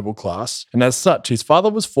of the noble class, and as such, his father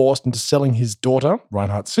was forced into selling his daughter,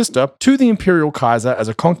 Reinhardt's sister, to the Imperial Kaiser as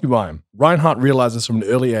a concubine. Reinhardt realizes from an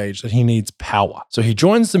early age that he needs power, so he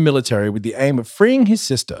joins the military with the aim of freeing his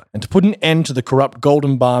sister and to put an end to the corrupt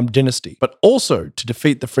Golden Balm dynasty, but also to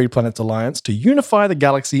defeat the Free Planets Alliance to unify the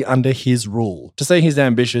galaxy under his rule. To say he's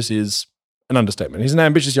ambitious is an understatement. He's an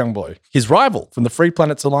ambitious young boy. His rival from the Free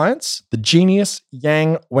Planets Alliance, the genius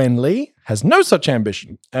Yang Wenli, has no such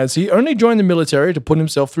ambition, as he only joined the military to put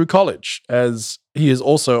himself through college, as he is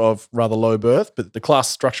also of rather low birth, but the class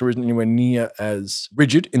structure isn't anywhere near as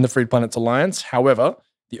rigid in the Free Planets Alliance. However,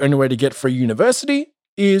 the only way to get free university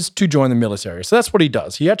is to join the military. So that's what he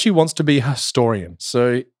does. He actually wants to be a historian.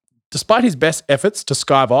 So despite his best efforts to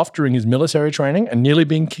skive off during his military training and nearly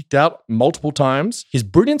being kicked out multiple times, his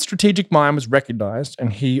brilliant strategic mind was recognized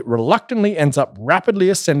and he reluctantly ends up rapidly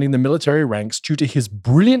ascending the military ranks due to his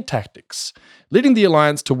brilliant tactics, leading the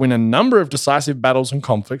Alliance to win a number of decisive battles and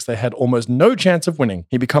conflicts they had almost no chance of winning.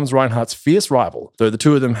 He becomes Reinhardt's fierce rival, though the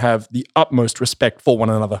two of them have the utmost respect for one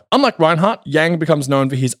another. Unlike Reinhardt, Yang becomes known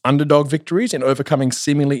for his underdog victories in overcoming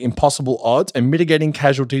seemingly impossible odds and mitigating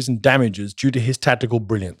casualties and damages due to his tactical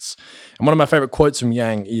brilliance. And one of my favorite quotes from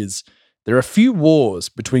Yang is, "There are few wars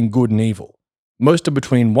between good and evil. Most are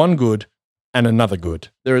between one good and another good.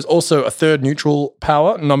 There is also a third neutral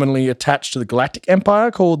power nominally attached to the Galactic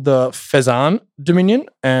Empire called the Fezan Dominion,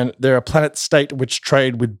 and they're a planet state which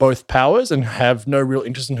trade with both powers and have no real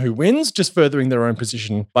interest in who wins, just furthering their own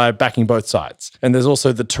position by backing both sides. And there's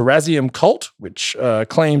also the Terrazium cult, which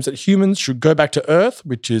claims that humans should go back to Earth,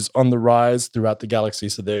 which is on the rise throughout the galaxy.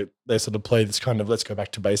 So they sort of play this kind of let's go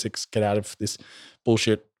back to basics, get out of this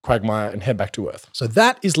bullshit quagmire and head back to Earth. So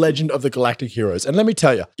that is Legend of the Galactic Heroes. And let me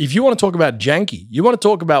tell you, if you want to talk about janky, you want to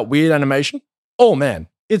talk about weird animation, oh man,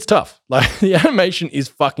 it's tough. Like the animation is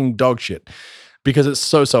fucking dog shit because it's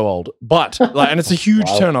so old. But and it's a huge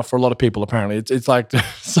turnoff for a lot of people apparently. It's like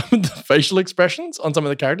some of the facial expressions on some of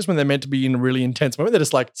the characters when they're meant to be in a really intense moment, they're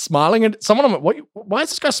just like smiling at someone. I'm like, why is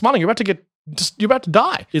this guy smiling? You're about to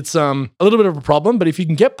die. It's a little bit of a problem, but if you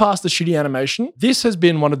can get past the shitty animation, this has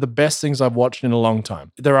been one of the best things I've watched in a long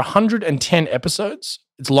time. There are 110 episodes.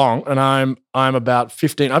 It's long, and I'm about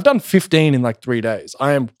 15. I've done 15 in like 3 days.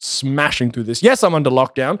 I am smashing through this. Yes, I'm under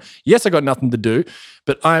lockdown. Yes, I got nothing to do,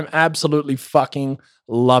 but I'm absolutely fucking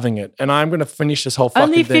loving it. And I'm going to finish this whole fucking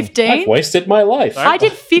Only thing. 15? I've wasted my life. I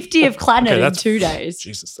did 50 of Planet in that's- 2 days.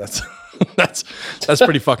 Jesus, that's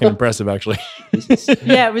pretty fucking impressive, actually.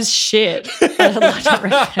 Yeah, it was shit.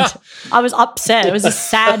 I was upset. It was a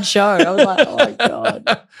sad show. I was like, oh my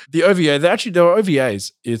God. The OVA, there were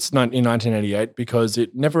OVAs. It's in 1988 because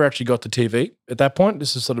it never actually got to TV at that point.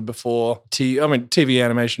 This is sort of before TV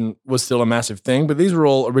animation was still a massive thing, but these were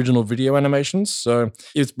all original video animations. So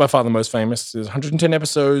it's by far the most famous. There's 110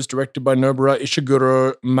 episodes directed by Nobara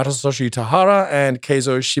Ishiguro, Masayoshi Tahara, and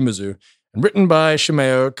Keizo Shimizu, and written by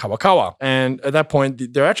Shimeo Kawakawa. And at that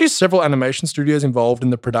point, there are actually several animation studios involved in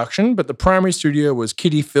the production, but the primary studio was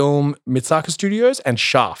Kitty Film, Mitsaka Studios, and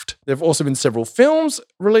Shaft. There have also been several films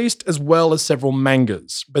released, as well as several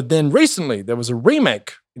mangas. But then recently, there was a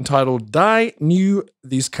remake entitled Dai New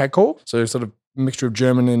These Keiko, so sort of a mixture of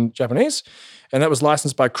German and Japanese, and that was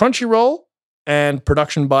licensed by Crunchyroll and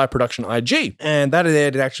production by Production IG. And that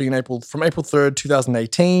aired actually from April 3rd,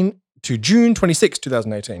 2018, to June 26,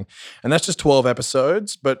 2018. And that's just 12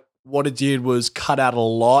 episodes, but what it did was cut out a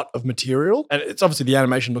lot of material. And it's obviously the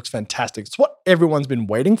animation looks fantastic. It's what everyone's been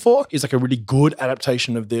waiting for, is like a really good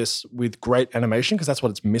adaptation of this with great animation, because that's what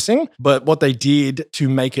it's missing. But what they did to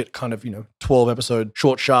make it kind of, 12 episode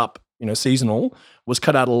short, sharp, seasonal, was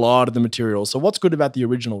cut out a lot of the material. So what's good about the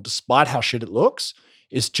original, despite how shit it looks,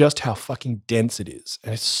 is just how fucking dense it is.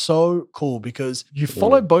 And it's so cool because you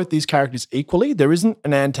follow both these characters equally. There isn't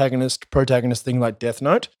an antagonist-protagonist thing like Death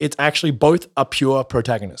Note. It's actually both are pure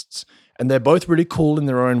protagonists. And they're both really cool in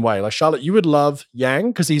their own way. Like Charlotte, you would love Yang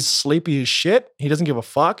because he's sleepy as shit. He doesn't give a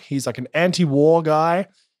fuck. He's like an anti-war guy.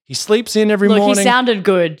 He sleeps in every morning. He sounded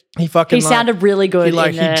good. He sounded really good.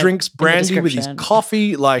 He drinks brandy with his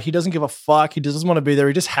coffee. Like he doesn't give a fuck. He doesn't want to be there.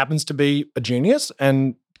 He just happens to be a genius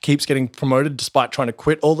and keeps getting promoted despite trying to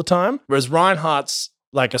quit all the time. Whereas Reinhardt's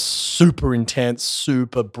like a super intense,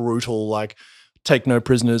 super brutal, like take no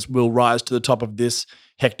prisoners, will rise to the top of this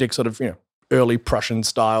hectic sort of, early Prussian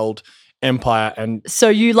styled empire. And so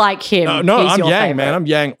you like him? No, He's I'm your Yang, favorite. man. I'm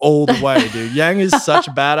Yang all the way, dude. Yang is such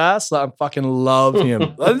a badass. Like, I fucking love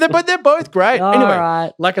him. But they're both great. All anyway,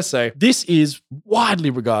 right. like I say, this is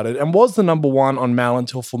widely regarded and was the number one on Mal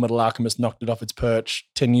until Fullmetal Alchemist knocked it off its perch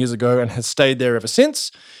 10 years ago and has stayed there ever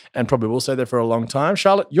since, and probably will stay there for a long time.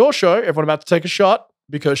 Charlotte, your show, everyone about to take a shot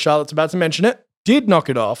because Charlotte's about to mention it, did knock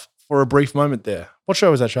it off for a brief moment there. What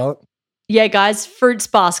show was that, Charlotte? Yeah, guys, Fruits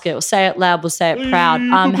Basket. We'll say it loud. We'll say it proud.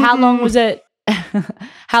 How long was it?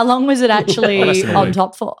 How long was it actually on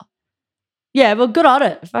top for? Yeah, well, good on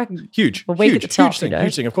it. Huge. Well, weak at the top,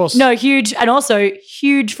 Huge thing, of course. No, huge. And also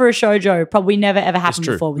huge for a shoujo. Probably never, ever happened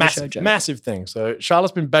before with a shoujo. Massive thing. So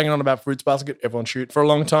Charlotte's been banging on about Fruits Basket, everyone shoot, for a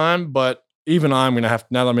long time. But even I'm going to have,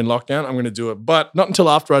 now that I'm in lockdown, I'm going to do it. But not until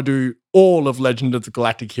after I do all of Legend of the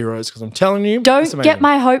Galactic Heroes, because I'm telling you. Don't get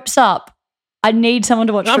my hopes up. I need someone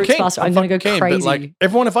to watch Fruits Basket. I'm going to go crazy. But like,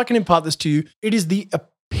 everyone, if I can impart this to you, it is the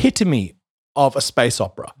epitome of a space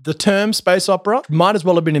opera. The term space opera might as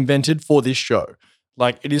well have been invented for this show.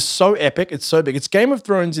 Like, it is so epic. It's so big. It's Game of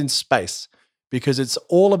Thrones in space because it's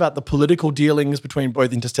all about the political dealings between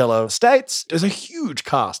both interstellar states. There's a huge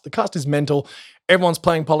cast. The cast is mental. Everyone's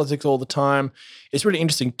playing politics all the time. It's really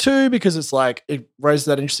interesting too because it's like, it raises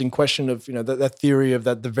that interesting question of, that theory of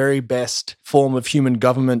that the very best form of human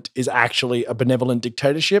government is actually a benevolent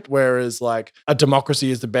dictatorship, whereas like a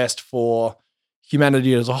democracy is the best for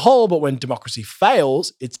humanity as a whole, but when democracy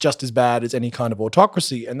fails, it's just as bad as any kind of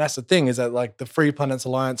autocracy. And that's the thing, is that like the Free Planets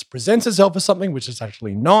Alliance presents itself as something which it's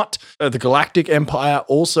actually not. The Galactic Empire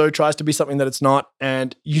also tries to be something that it's not.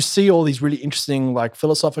 And you see all these really interesting like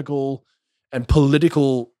philosophical and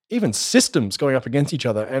political even systems going up against each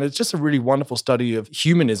other. And it's just a really wonderful study of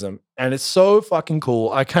humanism. And it's so fucking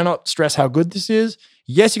cool. I cannot stress how good this is.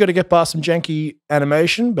 Yes, you got to get past some janky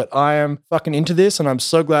animation, but I am fucking into this and I'm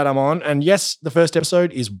so glad I'm on. And yes, the first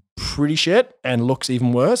episode is pretty shit and looks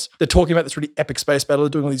even worse. They're talking about this really epic space battle,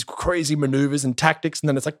 doing all these crazy maneuvers and tactics, and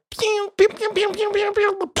then it's like, pew, pew, pew, pew, pew, pew,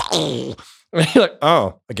 pew, pew. And you're like,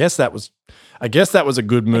 oh, I guess that was a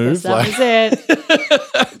good move. That was it.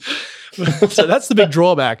 So that's the big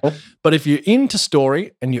drawback. But if you're into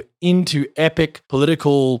story and you're into epic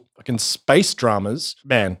political fucking space dramas,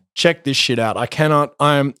 man, check this shit out.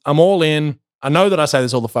 I'm all in. I know that I say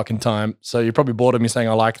this all the fucking time, so you're probably bored of me saying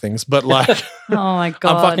I like things, but like, Oh my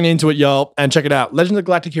God. I'm fucking into it, y'all. And check it out. Legends of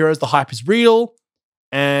Galactic Heroes, the hype is real.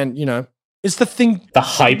 And, you know, it's the thing. The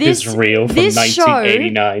hype is real from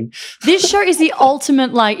 1989. This show is the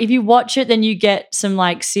ultimate, like, if you watch it, then you get some,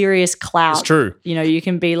 like, serious clout. It's true. You know, you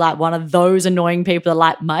can be, like, one of those annoying people that,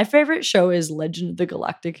 like, my favorite show is Legend of the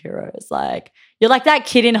Galactic Heroes. Like, you're like that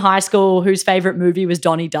kid in high school whose favorite movie was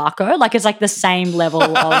Donnie Darko. Like, it's, like, the same level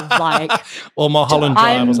of, like... Or Mulholland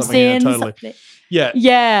Drive or something. Yeah, totally. Something. Yeah.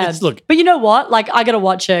 Yeah. Look. But you know what? Like, I got to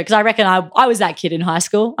watch it because I reckon I was that kid in high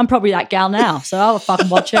school. I'm probably that gal now. So I'll fucking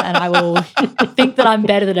watch it and I will think that I'm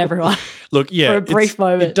better than everyone. Look, yeah. For a brief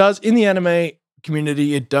moment. It does, in the anime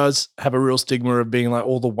community, it does have a real stigma of being like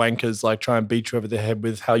all the wankers like try and beat you over the head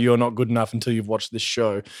with how you're not good enough until you've watched this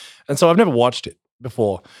show. And so I've never watched it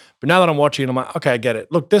before. But now that I'm watching it, I'm like, okay, I get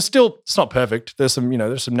it. Look, it's not perfect. There's some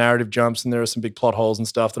narrative jumps and there are some big plot holes and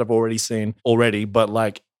stuff that I've already seen already. But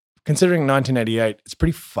like, considering 1988, it's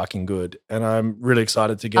pretty fucking good, and I'm really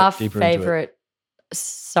excited to get deeper into it.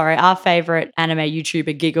 Our favorite anime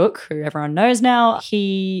YouTuber, Gigook, who everyone knows now,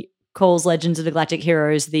 he calls Legends of the Galactic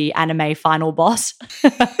Heroes the anime final boss.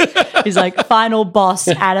 He's like, final boss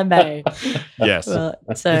anime. Yes. So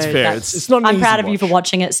it's fair. It's not an I'm easy proud of you watch. for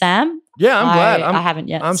watching it, Sam. Yeah, I'm glad. I haven't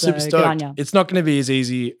yet. I'm so super good on stoked. ya. It's not going to be as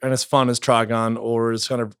easy and as fun as Trigun or as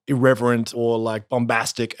kind of irreverent or like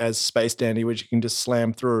bombastic as Space Dandy, which you can just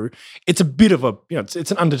slam through. It's a bit of a,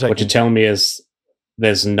 it's an undertaking. What you're telling me is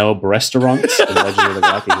there's no restaurants in Legend of the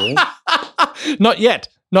Galactic Heroes? Not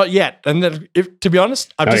yet. And then, to be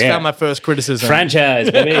honest, I've just found my first criticism.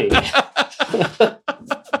 Franchise, baby.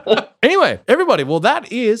 Anyway, everybody, well,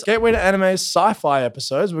 that is Gateway to Anime's sci-fi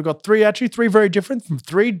episodes. We've got three very different from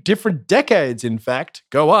 3 different decades, in fact.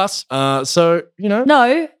 Go us. So,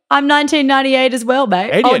 No, I'm 1998 as well, mate.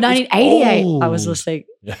 88. Oh, 1988. Oh. I was listening.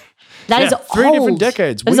 Yeah. That is 3 old. different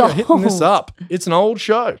decades. That's We are hitting this old. up. It's an old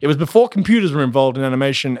show. It was before computers were involved in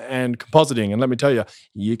animation and compositing. And let me tell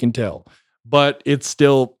you can tell. But it's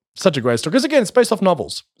still such a great story. Because again, it's based off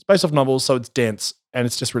novels. So it's dense. And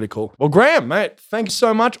it's just really cool. Well, Graham, mate, thank you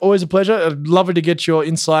so much. Always a pleasure. Lovely to get your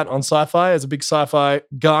insight on sci-fi as a big sci-fi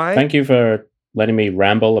guy. Thank you for letting me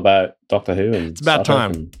ramble about Doctor Who and It's about Star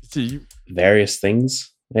Trek time. and various things.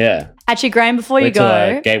 Yeah. Actually, Graham, before you Wait till,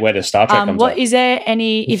 go, Gateway to Star Trek comes up. is there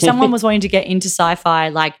any, if someone was wanting to get into sci-fi,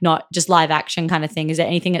 like not just live action kind of thing, is there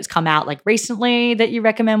anything that's come out like recently that you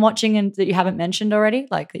recommend watching and that you haven't mentioned already?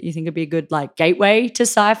 Like that you think would be a good like gateway to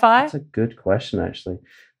sci-fi? That's a good question, actually.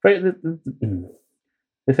 But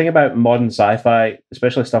the thing about modern sci-fi,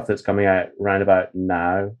 especially stuff that's coming out round about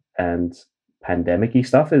now and pandemic-y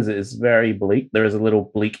stuff, is very bleak. There is a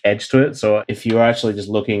little bleak edge to it. So if you're actually just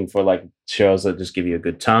looking for like shows that just give you a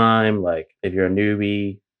good time, like if you're a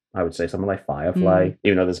newbie, I would say something like Firefly,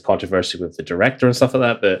 even though there's controversy with the director and stuff like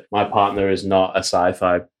that. But my partner is not a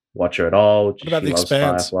sci-fi watcher at all. What about She The loves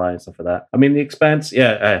Expanse? Firefly and stuff like that. I mean, The Expanse,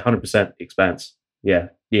 100% The Expanse. Yeah,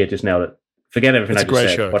 just nailed it. Forget everything It's I a just great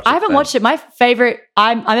said. show. Watch I haven't Expanse. watched it. My favorite,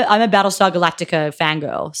 I'm a Battlestar Galactica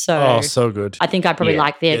fangirl, so Oh, so good. I think I probably Yeah.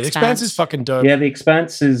 like the The Expanse. Expanse is fucking dope. Yeah, The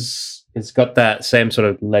Expanse it's got that same sort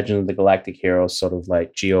of Legend of the Galactic Heroes sort of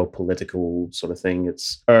like geopolitical sort of thing.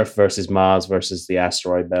 It's Earth versus Mars versus the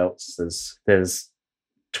asteroid belts. There's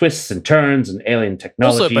twists and turns and alien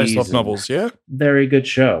technologies. Also based off and novels, yeah? Very good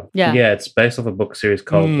show. Yeah. Yeah, it's based off a book series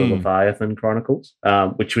called The Leviathan Chronicles,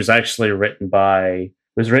 which was actually written by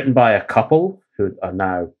a couple who are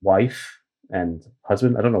now wife and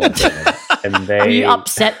husband. I don't know what they're like. And Were you they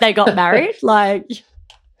upset they got married? Like,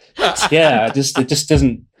 it just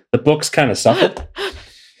doesn't. The books kind of suffered.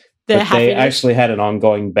 they're But happy. they actually had an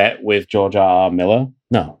ongoing bet with George R. R. Miller.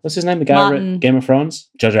 No, what's his name? The guy who Martin. wrote Game of Thrones?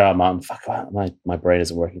 George R. R. Martin. Fuck, my brain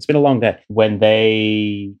isn't working. It's been a long day. When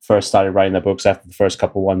they first started writing their books, after the first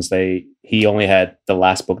couple ones, he only had the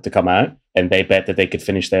last book to come out, and they bet that they could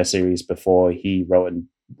finish their series before he wrote and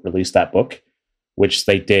released that book, which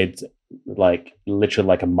they did like literally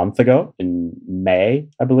like a month ago in May,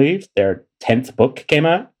 I believe. Their 10th book came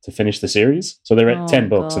out to finish the series. So they read Oh, 10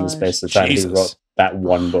 books in the gosh. space of the time he Jesus. wrote that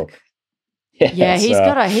one book. Yeah, he's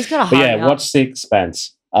got a But hurry yeah, up. watch The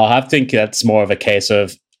Expanse. I think that's more of a case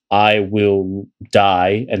of I will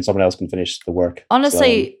die and someone else can finish the work.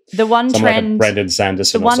 Honestly, the one Someone like a trend, Brendan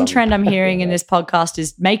Sanderson. the or one something. trend I'm hearing in this podcast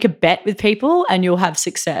is make a bet with people and you'll have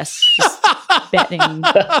success. Just betting.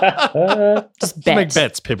 Just bet. Make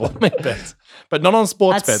bets, people. Make bets. But not on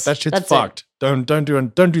sports That's- bet. That shit's that's it. fucked. Don't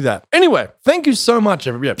do that. Anyway, thank you so much,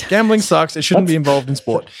 everybody. Yeah, gambling sucks. It shouldn't be involved in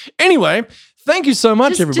sport. Anyway, thank you so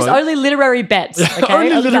much, everybody. Just only literary bets. Okay?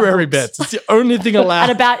 Only About literary books. bets. It's the only thing allowed.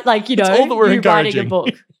 And about all that we're you writing a encouraging. book.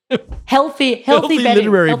 Healthy Healthy betting.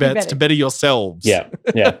 literary Healthy bets betting. to better yourselves. Yeah.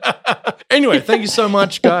 Anyway, thank you so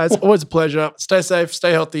much, guys. Always a pleasure. Stay safe,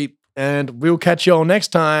 stay healthy, and we'll catch you all next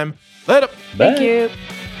time. Later. Bye. Thank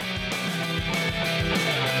you.